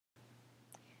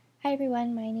Hi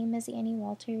everyone, my name is Annie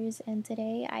Walters, and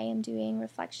today I am doing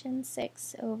Reflection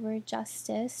 6 over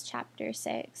Justice, Chapter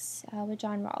 6 with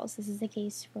John Rawls. This is the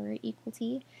case for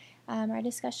equality. Our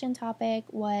discussion topic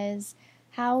was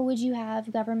how would you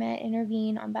have government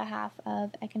intervene on behalf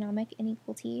of economic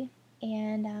inequality?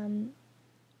 And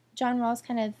John Rawls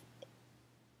kind of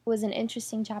was an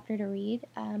interesting chapter to read,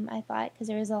 I thought, because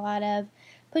there was a lot of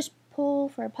push-pull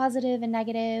for positive and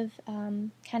negative,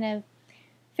 kind of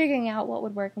figuring out what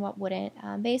would work and what wouldn't.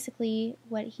 Basically,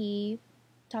 what he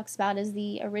talks about is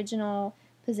the original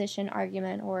position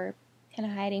argument, or kind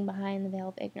of hiding behind the veil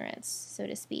of ignorance, so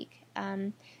to speak.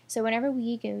 So whenever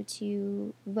we go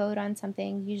to vote on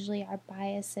something, usually our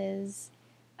biases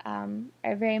are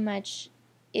very much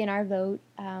in our vote.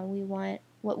 We want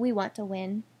what we want to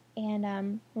win,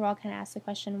 and we're all kind of asked the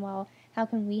question, well, how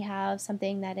can we have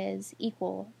something that is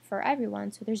equal for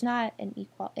everyone so there's not an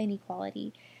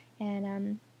inequality?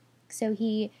 And so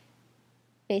he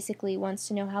basically wants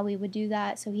to know how we would do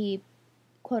that. So he,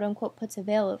 quote unquote, puts a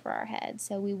veil over our head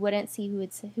so we wouldn't see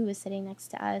who was sitting next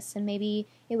to us, and maybe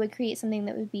it would create something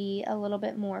that would be a little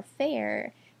bit more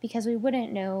fair because we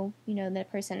wouldn't know, the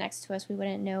person next to us. We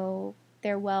wouldn't know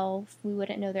their wealth, we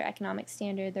wouldn't know their economic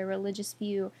standard, their religious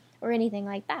view, or anything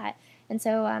like that. And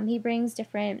so he brings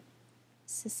different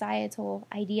societal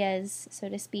ideas, so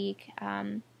to speak,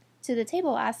 to the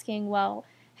table, asking, well,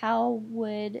 how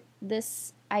would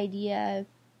this idea,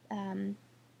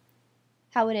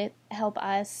 how would it help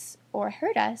us or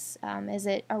hurt us?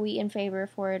 Are we in favor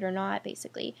for it or not,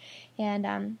 basically?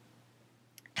 And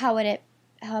how would it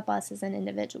help us as an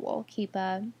individual keep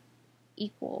a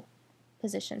equal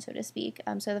position, so to speak?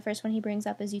 So the first one he brings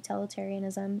up is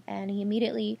utilitarianism, and he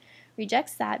immediately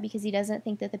rejects that because he doesn't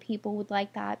think that the people would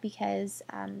like that, because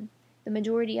the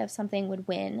majority of something would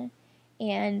win,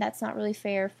 and that's not really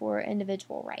fair for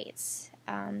individual rights.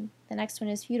 The next one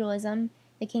is feudalism,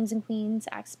 the kings and queens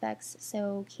aspects.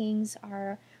 So kings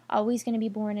are always going to be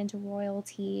born into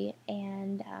royalty,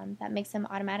 and that makes them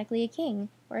automatically a king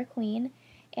or a queen,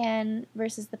 and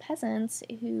versus the peasants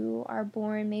who are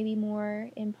born maybe more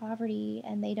in poverty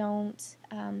and they don't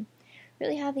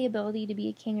really have the ability to be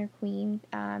a king or queen.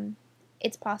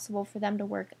 It's possible for them to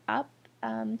work up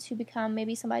to become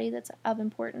maybe somebody that's of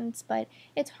importance, but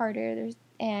it's harder.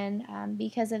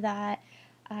 Because of that,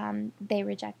 they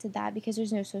rejected that because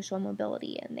there's no social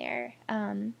mobility in there.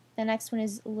 The next one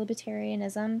is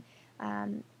libertarianism,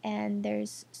 and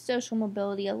there's social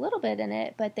mobility a little bit in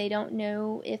it, but they don't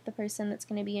know if the person that's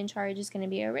going to be in charge is going to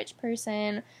be a rich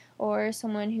person or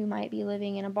someone who might be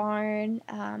living in a barn.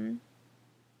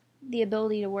 The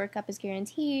ability to work up is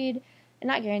guaranteed,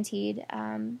 not guaranteed.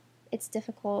 It's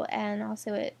difficult, and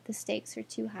also the stakes are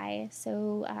too high,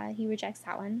 so he rejects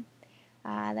that one.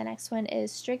 The next one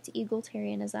is strict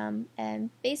egalitarianism, and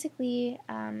basically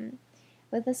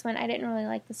with this one, I didn't really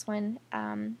like this one.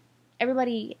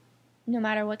 Everybody, no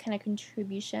matter what kind of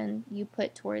contribution you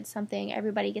put towards something,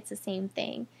 everybody gets the same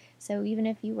thing. So even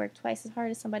if you work twice as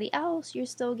hard as somebody else, you're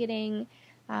still getting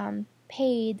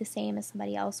paid the same as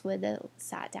somebody else would that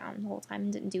sat down the whole time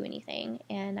and didn't do anything.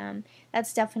 And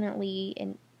that's definitely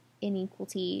an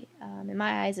inequality. In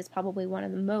my eyes, it's probably one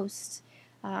of the most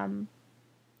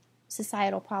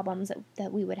societal problems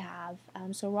that we would have.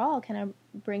 So Rawls kind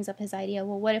of brings up his idea,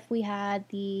 well, what if we had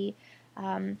the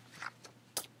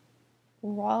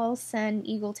Rawlsian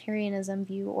egalitarianism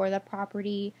view, or the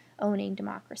property-owning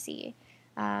democracy?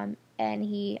 And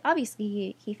he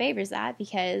obviously he favors that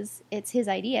because it's his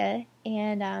idea,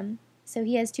 and so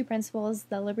he has two principles,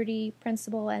 the liberty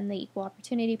principle and the equal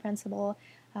opportunity principle.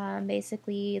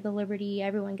 Basically, the liberty,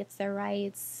 everyone gets their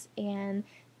rights, and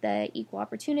the equal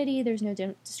opportunity, there's no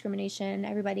discrimination.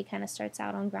 Everybody kind of starts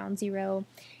out on ground zero.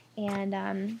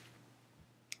 And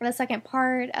the second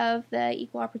part of the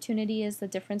equal opportunity is the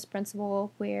difference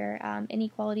principle, where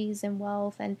inequalities in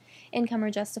wealth and income are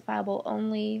justifiable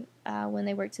only when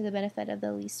they work to the benefit of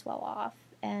the least well-off.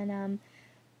 And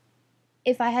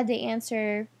if I had to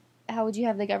answer, how would you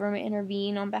have the government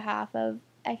intervene on behalf of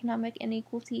economic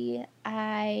inequality,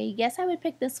 I guess I would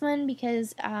pick this one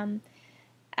because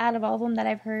out of all of them that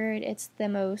I've heard, it's the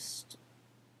most,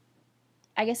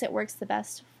 I guess it works the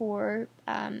best for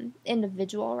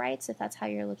individual rights, if that's how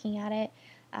you're looking at it.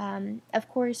 Of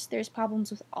course, there's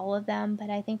problems with all of them, but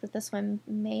I think that this one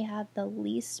may have the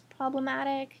least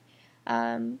problematic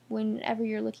whenever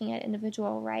you're looking at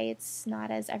individual rights,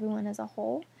 not as everyone as a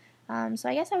whole. So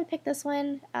I guess I would pick this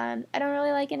one. I don't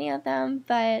really like any of them,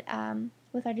 but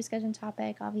with our discussion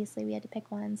topic, obviously we had to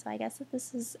pick one. So I guess that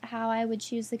this is how I would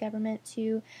choose the government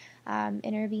to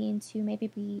intervene to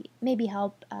maybe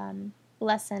help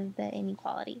lessen the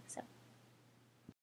inequality. So